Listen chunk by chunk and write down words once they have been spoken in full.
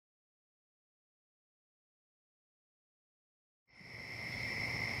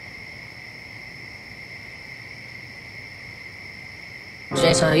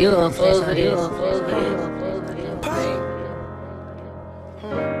Jason, you a fool for this.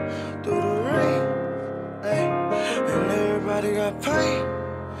 Through the rain, and everybody got pain.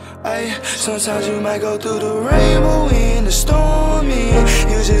 Sometimes you might go through the rainbow in the stormy.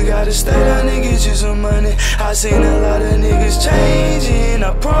 You just gotta stay down and get you some money. I seen a lot of niggas changing.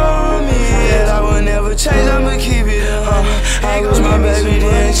 I promise that I will never change. I'ma keep it 100. I wish my baby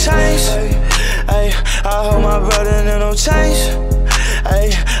didn't change. I hope my brother don't change.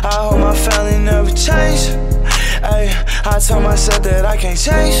 I hope my family never change. I told myself that I can't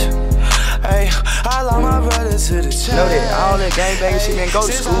change. I lost my brother to the change. Know that all that gangbang shit, man, go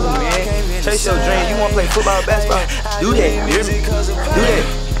to school, man. Chase your dream. You wanna play football, basketball? Do that, you hear me? Do that.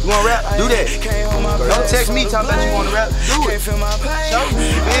 You wanna rap? Do that. Don't text me talking about you wanna rap. Do it. Show me,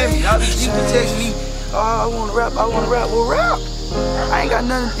 you feel me? Y'all be text me, oh, I wanna rap, well rap. I ain't got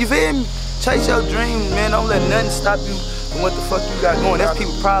nothing, you feel me? Chase your dream, man. Don't let nothing stop you from what the fuck you got going. That's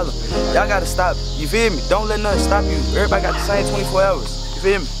people's problem. Y'all gotta stop, you feel me? Don't let nothing stop you. Everybody got the same 24 hours, you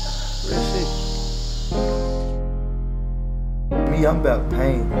feel me? Real shit. Me, I'm about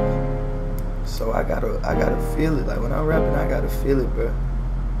pain. So I gotta feel it. Like when I'm rapping, I gotta feel it, bro.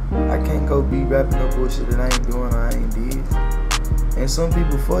 I can't go be rapping no bullshit that I ain't doing or I ain't did. And some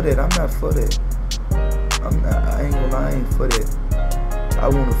people for that, I'm not for that. I ain't gonna lie, I ain't for that. I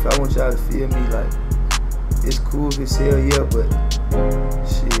want y'all to feel me like it's cool if it's hell, yeah, but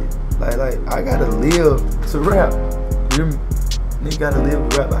shit, like I gotta live to rap. You hear me? Nigga gotta live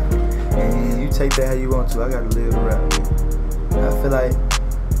to rap. And you take that how you want to. I gotta live to rap. And I feel like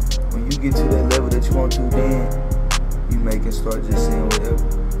when you get to that level that you want to, then you make and start just saying whatever.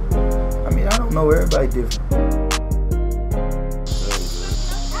 I mean, I don't know, everybody different.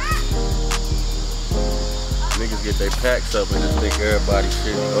 Niggas get their packs up and just think everybody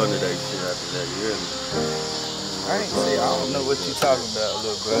shit under their shit after that, you hear me? I ain't say I don't know what you talking about,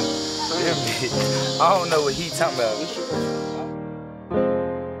 little bro. I don't know what he talking about.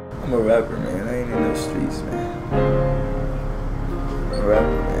 I'm a rapper, man. I ain't in no streets, man. I'm a rapper,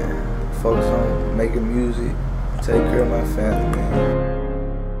 man. Focus on making music, take care of my family,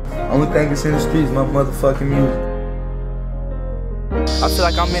 man. Only thing that's in the streets is my motherfucking music. I feel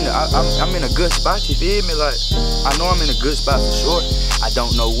like I'm in a good spot, you feel me? Like, I know I'm in a good spot for sure. I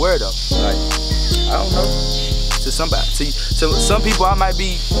don't know where though. Like, I don't know. To somebody, to some people I might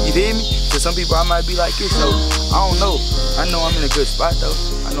be, you feel me? To some people I might be like this, so I don't know. I know I'm in a good spot though.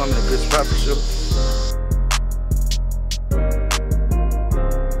 I know I'm in a good spot for sure.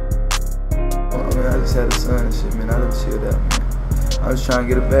 I mean, I just had a son and shit, man. I done chilled out, man. I was trying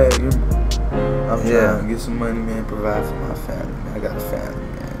to get a bag, you know? I'm trying to get some money, man, provide for my family, man. I got a family,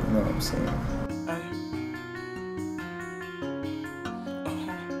 man. You know what I'm saying?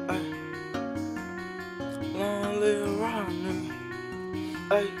 Long live Rodney.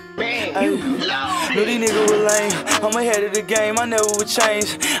 Knew these niggas were lame. I'm ahead of the game, I never would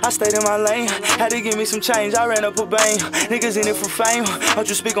change. I stayed in my lane, had to give me some change. I ran up a bang, niggas in it for fame. Don't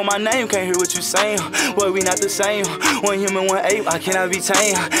you speak on my name, can't hear what you saying. Boy, we not the same. One human, one ape, I cannot be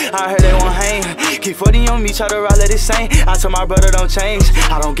tame. I heard they won't hang. Keep 40 on me, try to ride, let it sing. I told my brother don't change.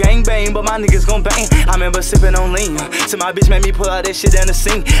 I don't gang bang, but my niggas gon' bang. I remember sipping on lean. So my bitch made me pull out that shit down the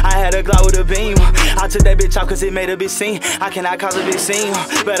sink. I had a glow with a beam. I took that bitch out cause it made a big scene. I cannot cause a big scene.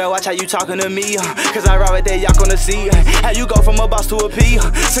 Better watch how you talking to me, cause I ride with that yak on the sea. How you go from a boss to a P?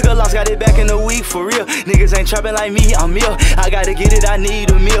 Took a loss, got it back in a week, for real. Niggas ain't trapping like me, I'm meal. I gotta get it, I need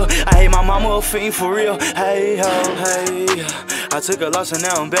a meal. I hate my mama a fiend, for real. Hey ho, hey. I took a loss and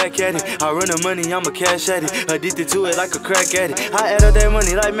now I'm back at it. I run the money, I'm a cash at it. Addicted to it like a crack addict. I add up that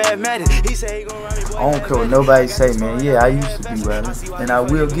money like mathematics. He say he gon' run me, boy. I don't care what nobody say, man. Yeah, I used to be rapping, and I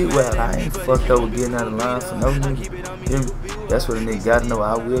will get well. I ain't fucked up with getting out of line for no nigga. Hear me? That's what a nigga gotta know.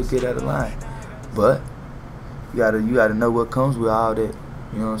 I will get out of line, but you gotta know what comes with all that.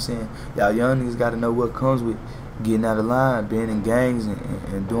 You know what I'm saying? Y'all young niggas gotta know what comes with getting out of line, being in gangs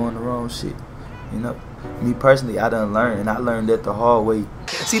and doing the wrong shit. You know? Me personally, I done learned, and I learned that the hard way.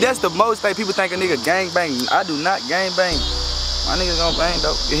 See, that's the most thing people think a nigga gang bang. I do not gang bang. My niggas gon' bang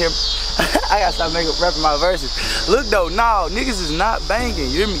though. You hear me? I gotta stop rapping my verses. Look though, nah, niggas is not banging.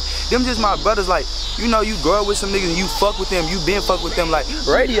 You hear me? Them just my brothers. Like, you know, you grow up with some niggas and you fuck with them. You been fuck with them. Like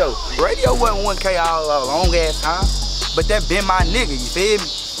radio wasn't 1K all long ass time, but that been my nigga. You feel me?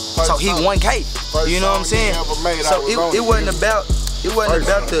 So he 1K. You know what I'm saying? So it wasn't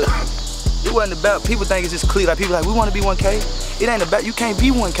about people think it's just clear. Like people like, we want to be 1K. It ain't about, you can't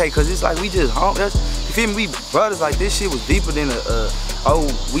be 1K, cause it's like we just you feel me? We brothers. Like this shit was deeper than you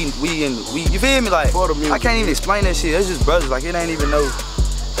feel me? Like I can't even explain that shit. It's just brothers. Like it ain't even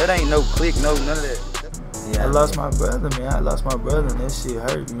that ain't no clique, none of that. I lost my brother, man. I lost my brother, and that shit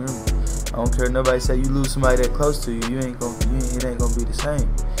hurt. You know? I don't care if nobody say you lose somebody that close to you, it ain't gonna be the same.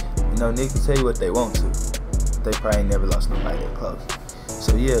 You know, niggas tell you what they want to. They probably ain't never lost nobody that close.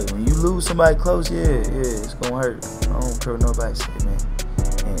 So yeah, when you lose somebody close, yeah, it's gonna hurt. I don't care what nobody say, man.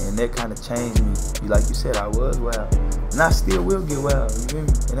 And that kind of changed me. Like you said, I was wild, and I still will get wild. You feel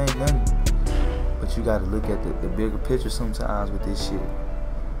me? It ain't nothing. But you gotta look at the bigger picture sometimes with this shit.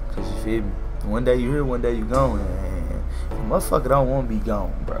 Cause you feel me? One day you here, one day you gone. And motherfucker don't want to be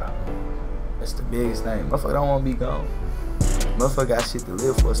gone, bro. That's the biggest thing. Motherfucker don't want to be gone. Motherfucker got shit to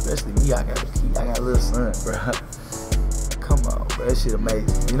live for, especially me. I got a kid. I got a little son, bro. Come on, bro. That shit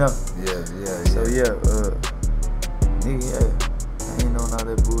amazing, you know? Yeah. So yeah, nigga, yeah. I ain't on all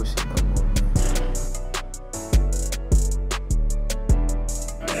that bullshit no more, man.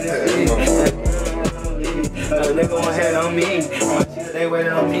 They gon' head on me. They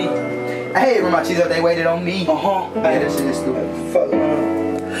waited on me. Hey, remember my cheese up, they waited on me. Hey, that shit is stupid. Fuck.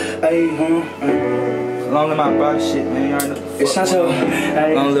 Hey, long as my brother shit, man, you already know the fuck. It's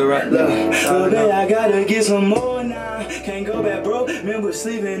Honcho. Long live right now. Little bit, I gotta get some more now. Can't go back, bro. Remember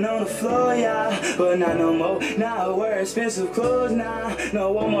sleeping on the floor, yeah. But not no more. Now I wear expensive clothes now.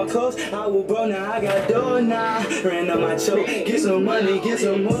 No one more clothes. I will bro, now I got dough now. Ran up my choke. Get some money, get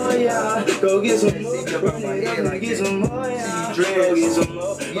some more, yeah. Go get some more. Run it up and get some more, yeah. Go get some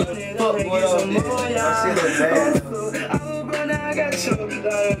more. Run it up and get some more, yeah. I will bro, now I got choked.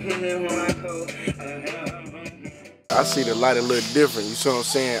 I see the light a little different, you see what I'm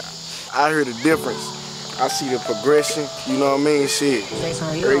saying? I hear the difference. I see the progression, you know what I mean? Shit,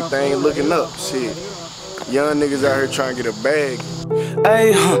 everything looking up, shit. Young niggas out here trying to get a bag.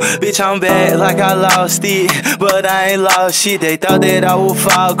 Hey, bitch, I'm bad like I lost it, but I ain't lost shit. They thought that I would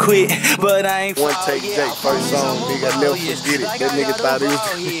fall quick, but I ain't. One Take Jake, first song, nigga, I never forget it. That nigga thought he was.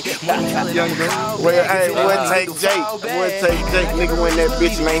 Well, hey, One Take Jake, nigga win that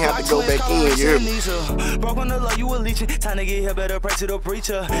bitch and ain't have to go back in, you hear me? Broke on the law, you a leech. Time to get here, better pray to the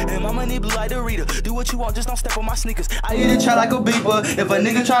preacher. And my money blue like the reader. Do what you want, just don't step on my sneakers. I hit it try like a beeper. If a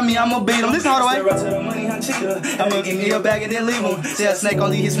nigga try me, I'ma beat him. Listen all the way. I'ma give me a bag and then leave him. Say a snake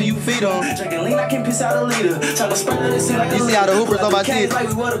only hits when you feed him. Drinking lean, I can piss out a liter. Tryna spread it, like you see how the hoopers on my kids. Like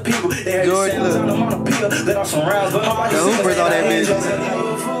we were the people. George, look. The hoopers on that bitch.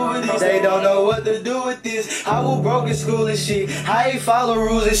 They don't know what to do with this. I was broke in school and shit. I ain't follow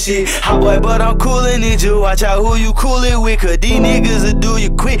rules and shit. Hot boy, but I'm cool and need you. Watch out who you cool it with. Cause these niggas will do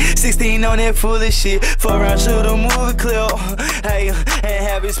you quick. 16 on that foolish shit. 4 rounds shoot a movie clip. Hey, and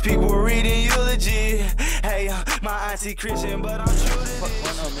have his people reading eulogy. Hey, my auntie Christian, but I'm true to this.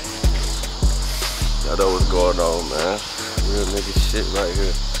 Y'all know what's going on, man. Real nigga shit right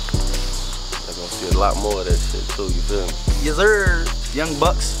here. Y'all gonna see a lot more of that shit too, you feel me? Yes, sir. Young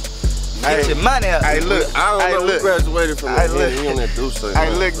bucks. Get your money up. Hey, look. I don't know, we graduated from that. Look. We on that do something. Hey,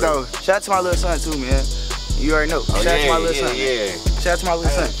 look though. Shout out to my little son too, man. You already know. Shout out to my little son. Yeah. Shout out to my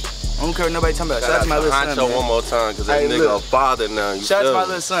little son. I don't care what nobody talking about. Shout out to my little son, Honcho man. one more time, cause that nigga a father now. You Shout out to feel my me?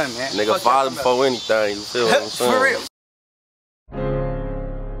 little son, man. Nigga father before anything. You feel what I'm saying? For real.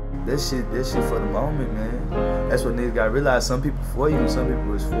 That shit for the moment, man. That's what niggas gotta realize. Some people for you, some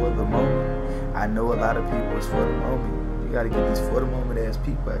people is for the moment. I know a lot of people is for the moment. You gotta get these for the moment ass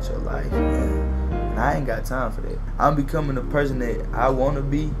people out your life, man. And I ain't got time for that. I'm becoming the person that I wanna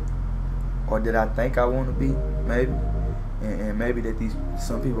be, or that I think I wanna be, maybe. And maybe that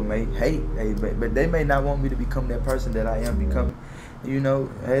some people may hate, but they may not want me to become that person that I am becoming. You know,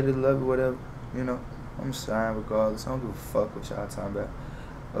 hate it, love it, whatever. You know, I'm signed regardless. I don't give a fuck what y'all talking about.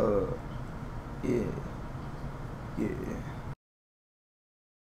 Yeah.